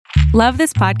Love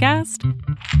this podcast?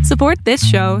 Support this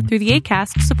show through the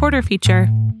Acast supporter feature.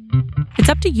 It's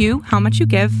up to you how much you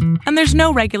give, and there's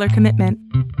no regular commitment.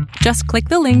 Just click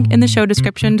the link in the show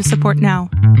description to support now.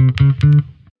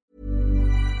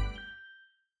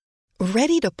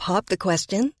 Ready to pop the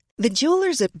question? The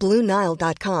jewelers at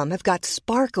BlueNile.com have got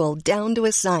sparkle down to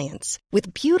a science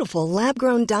with beautiful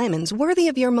lab-grown diamonds worthy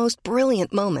of your most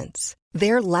brilliant moments.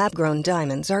 Their lab-grown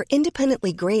diamonds are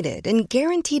independently graded and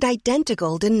guaranteed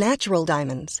identical to natural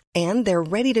diamonds, and they're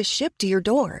ready to ship to your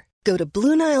door. Go to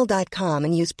BlueNile.com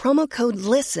and use promo code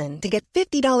LISTEN to get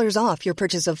 $50 off your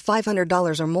purchase of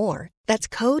 $500 or more. That's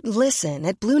code LISTEN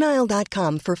at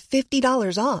BlueNile.com for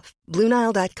 $50 off.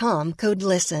 BlueNile.com, code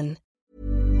LISTEN.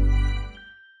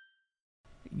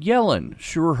 Yellen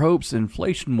sure hopes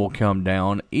inflation will come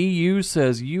down. EU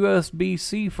says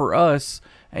USB-C for us.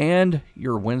 And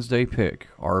your Wednesday pick,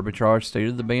 Arbitrage State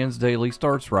of the Bands Daily,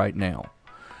 starts right now.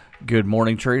 Good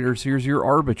morning, traders. Here's your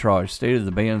Arbitrage State of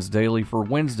the Bands Daily for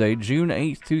Wednesday, June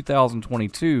 8th,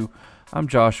 2022. I'm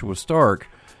Joshua Stark.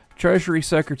 Treasury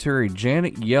Secretary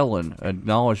Janet Yellen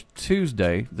acknowledged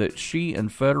Tuesday that she and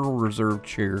Federal Reserve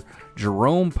Chair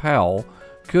Jerome Powell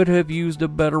could have used a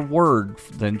better word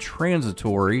than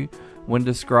transitory when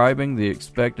describing the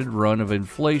expected run of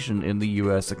inflation in the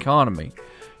U.S. economy.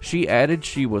 She added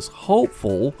she was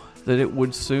hopeful that it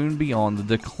would soon be on the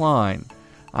decline.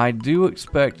 I do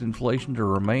expect inflation to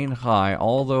remain high,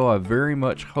 although I very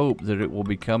much hope that it will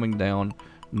be coming down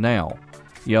now,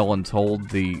 Yellen told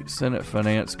the Senate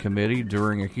Finance Committee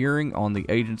during a hearing on the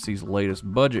agency's latest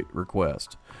budget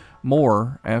request.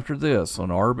 More after this on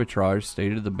Arbitrage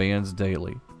State of the Bands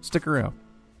Daily. Stick around.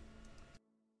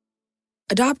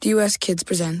 Adopt US Kids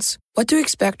presents What to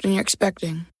Expect When You're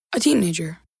Expecting a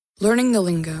Teenager. Learning the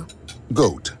lingo.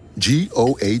 GOAT,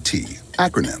 G-O-A-T,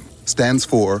 acronym, stands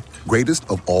for Greatest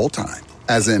of All Time.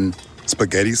 As in,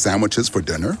 spaghetti sandwiches for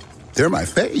dinner? They're my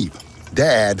fave.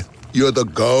 Dad, you're the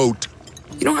GOAT.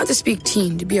 You don't have to speak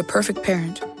teen to be a perfect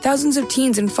parent. Thousands of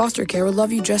teens in foster care will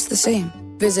love you just the same.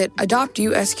 Visit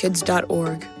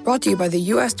adoptuskids.org. Brought to you by the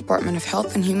U.S. Department of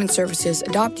Health and Human Services,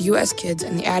 Adopt U.S. Kids,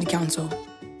 and the Ad Council.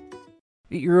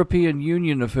 European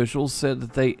Union officials said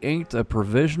that they inked a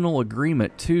provisional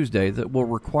agreement Tuesday that will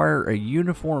require a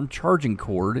uniform charging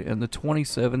cord in the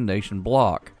 27-nation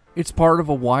bloc. It's part of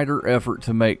a wider effort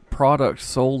to make products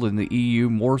sold in the EU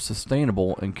more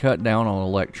sustainable and cut down on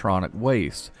electronic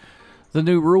waste. The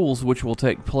new rules, which will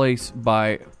take place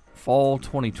by fall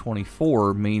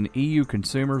 2024, mean EU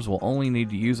consumers will only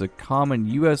need to use a common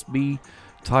USB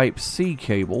Type-C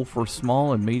cable for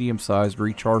small and medium-sized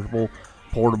rechargeable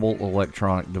portable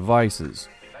electronic devices.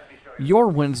 Your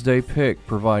Wednesday pick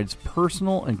provides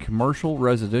personal and commercial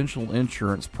residential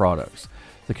insurance products.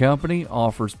 The company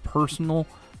offers personal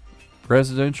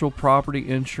residential property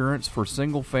insurance for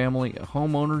single-family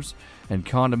homeowners and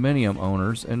condominium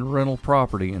owners and rental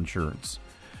property insurance.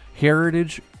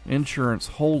 Heritage Insurance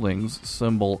Holdings,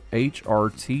 symbol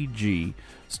HRTG,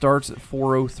 starts at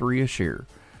 $403 a share.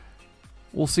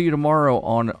 We'll see you tomorrow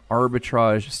on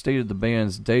Arbitrage State of the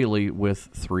Bands Daily with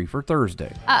 3 for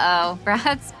Thursday. Uh-oh,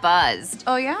 Brad's buzzed.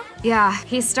 Oh, yeah? Yeah,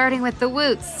 he's starting with the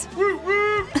woots.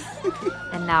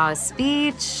 And now a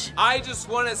speech. I just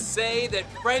want to say that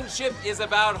friendship is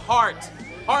about heart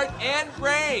and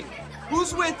brain.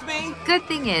 Who's with me? Good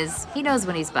thing is, he knows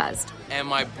when he's buzzed. And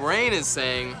my brain is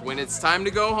saying, when it's time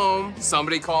to go home,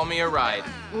 somebody call me a ride.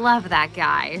 Love that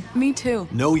guy. Me too.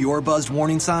 Know your buzzed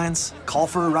warning signs? Call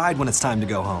for a ride when it's time to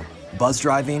go home. Buzz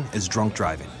driving is drunk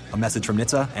driving. A message from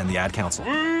NHTSA and the Ad Council.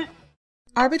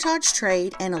 Arbitrage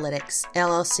Trade Analytics,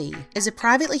 LLC, is a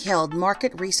privately held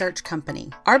market research company.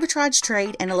 Arbitrage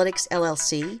Trade Analytics,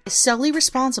 LLC, is solely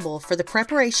responsible for the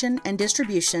preparation and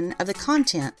distribution of the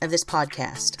content of this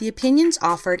podcast. The opinions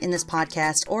offered in this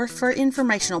podcast are for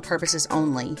informational purposes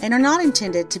only and are not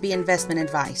intended to be investment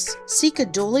advice. Seek a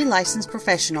duly licensed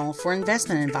professional for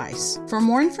investment advice. For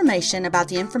more information about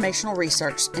the informational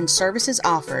research and services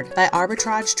offered by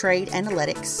Arbitrage Trade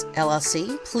Analytics,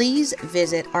 LLC, please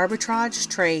visit arbitragetrade.com.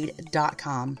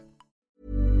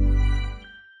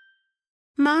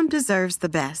 Mom deserves the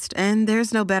best, and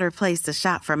there's no better place to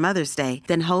shop for Mother's Day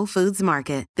than Whole Foods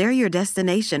Market. They're your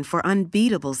destination for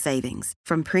unbeatable savings,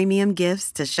 from premium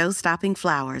gifts to show-stopping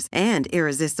flowers and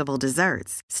irresistible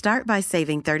desserts. Start by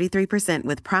saving 33%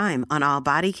 with Prime on all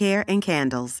body care and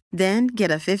candles. Then get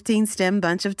a 15-stem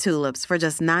bunch of tulips for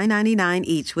just $9.99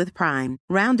 each with Prime.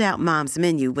 Round out Mom's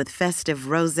menu with festive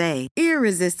rosé,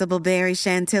 irresistible berry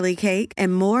chantilly cake,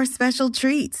 and more special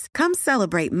treats. Come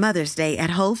celebrate Mother's Day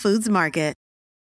at Whole Foods Market.